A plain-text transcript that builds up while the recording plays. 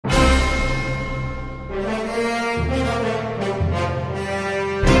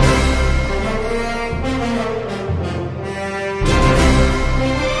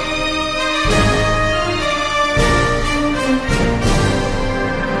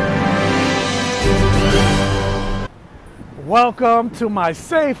Welcome to my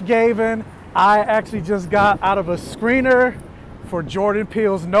safe haven. I actually just got out of a screener for Jordan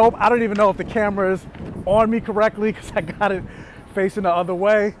Peele's Nope. I don't even know if the camera is on me correctly because I got it facing the other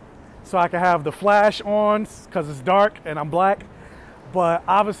way so I can have the flash on because it's dark and I'm black. But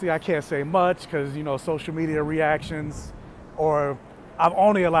obviously I can't say much because, you know, social media reactions, or I'm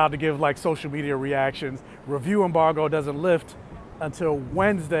only allowed to give like social media reactions. Review embargo doesn't lift until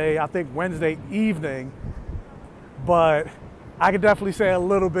Wednesday, I think Wednesday evening. But I could definitely say a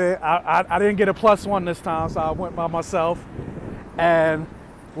little bit. I didn't get a +1 this time, so I went by myself. And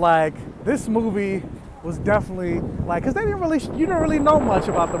like, this movie was definitely like, cause you didn't really know much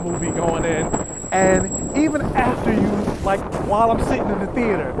about the movie going in. And even after you, like while I'm sitting in the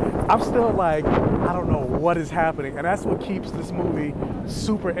theater, I'm still like, I don't know what is happening. And that's what keeps this movie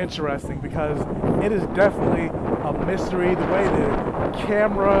super interesting, because it is definitely a mystery. The way the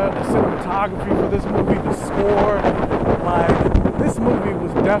camera, the cinematography for this movie, the score, like this movie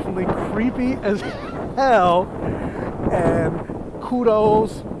was definitely creepy as hell. And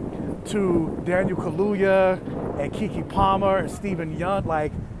kudos to Daniel Kaluuya and Keke Palmer and Stephen Yeun.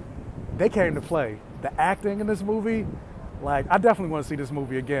 Like, they came to play. The acting in this movie, like, I definitely want to see this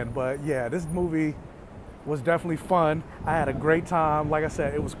movie again. But yeah, this movie was definitely fun. I had a great time. Like I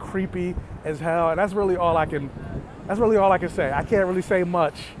said, it was creepy as hell, and that's really all I can say. I can't really say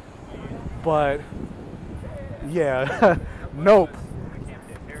much, but yeah. Nope.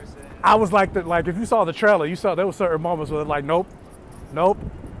 I was like, if you saw the trailer, you saw there were certain moments where like, nope,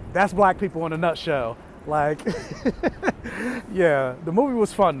 that's black people in a nutshell. Like, yeah, the movie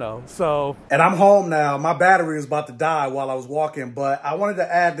was fun though. So, and I'm home now. My battery was about to die while I was walking, but I wanted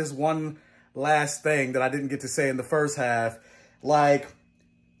to add this one last thing that I didn't get to say in the first half. Like,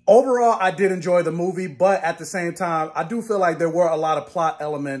 overall, I did enjoy the movie, but at the same time, I do feel like there were a lot of plot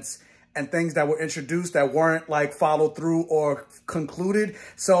elements and things that were introduced that weren't like followed through or concluded.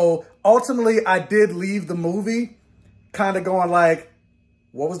 So ultimately, I did leave the movie kind of going like,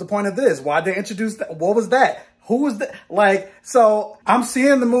 what was the point of this? Why'd they introduce that? What was that? Who was that? Like, so I'm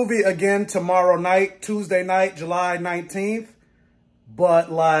seeing the movie again tomorrow night, Tuesday night, July 19th.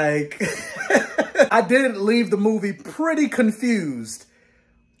 But like, I did leave the movie pretty confused.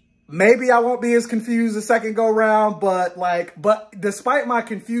 Maybe I won't be as confused the second go round, but despite my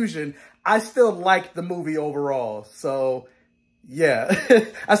confusion, I still liked the movie overall. So yeah,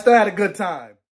 I still had a good time.